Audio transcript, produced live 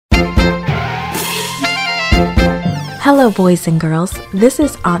Hello, boys and girls. This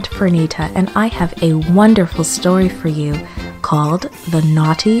is Aunt Fernita, and I have a wonderful story for you called The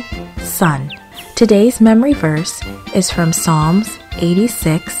Naughty Son. Today's memory verse is from Psalms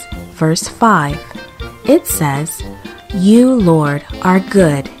 86, verse 5. It says, "You, Lord, are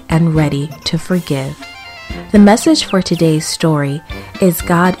good and ready to forgive." The message for today's story is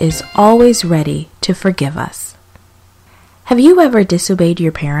God is always ready to forgive us. Have you ever disobeyed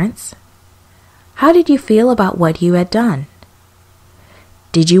your parents? How did you feel about what you had done?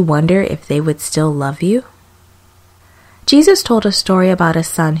 Did you wonder if they would still love you? Jesus told a story about a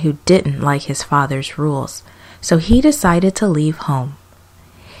son who didn't like his father's rules, so he decided to leave home.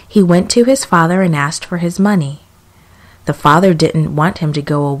 He went to his father and asked for his money. The father didn't want him to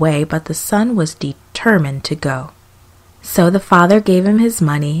go away, but the son was determined to go. So the father gave him his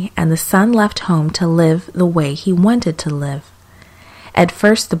money, and the son left home to live the way he wanted to live. At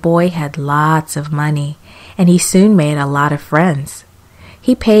first, the boy had lots of money, and he soon made a lot of friends.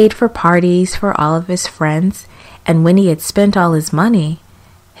 He paid for parties for all of his friends, and when he had spent all his money,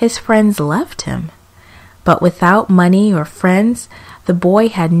 his friends left him. But without money or friends, the boy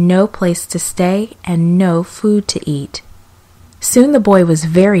had no place to stay and no food to eat. Soon the boy was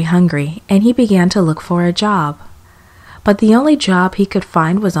very hungry, and he began to look for a job. But the only job he could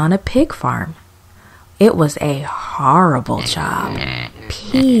find was on a pig farm. It was a horrible job.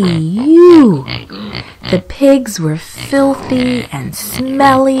 P.U. The pigs were filthy and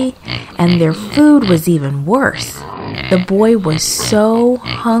smelly, and their food was even worse. The boy was so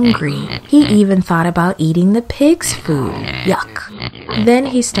hungry, he even thought about eating the pigs' food. Yuck. Then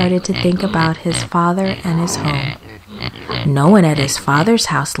he started to think about his father and his home. No one at his father's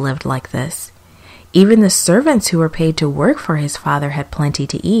house lived like this. Even the servants who were paid to work for his father had plenty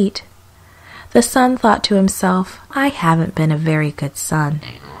to eat. The son thought to himself, "I haven't been a very good son,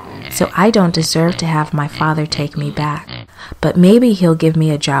 so I don't deserve to have my father take me back. But maybe he'll give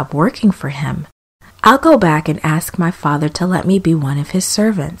me a job working for him. I'll go back and ask my father to let me be one of his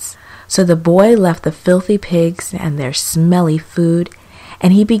servants." So the boy left the filthy pigs and their smelly food,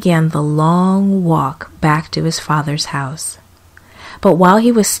 and he began the long walk back to his father's house. But while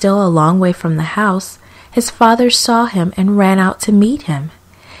he was still a long way from the house, his father saw him and ran out to meet him.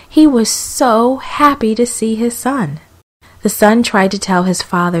 He was so happy to see his son. The son tried to tell his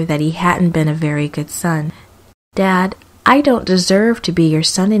father that he hadn't been a very good son. "Dad, I don't deserve to be your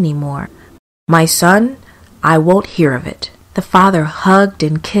son anymore." "My son, I won't hear of it." The father hugged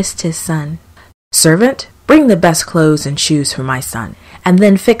and kissed his son. "Servant, bring the best clothes and shoes for my son, and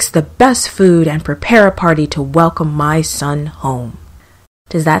then fix the best food and prepare a party to welcome my son home."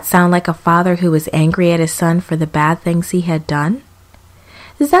 Does that sound like a father who was angry at his son for the bad things he had done?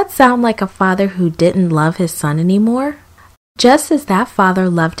 Does that sound like a father who didn't love his son anymore? Just as that father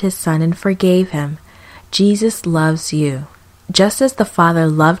loved his son and forgave him, Jesus loves you. Just as the father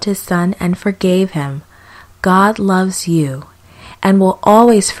loved his son and forgave him, God loves you and will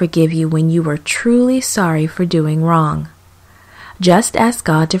always forgive you when you were truly sorry for doing wrong. Just ask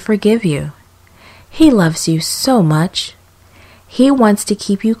God to forgive you. He loves you so much. He wants to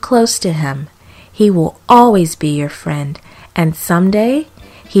keep you close to him. He will always be your friend, and someday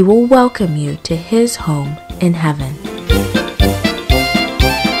he will welcome you to his home in heaven.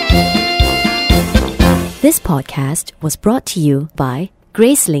 This podcast was brought to you by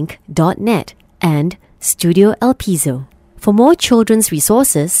Gracelink.net and Studio El Piso. For more children's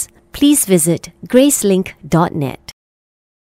resources, please visit Gracelink.net.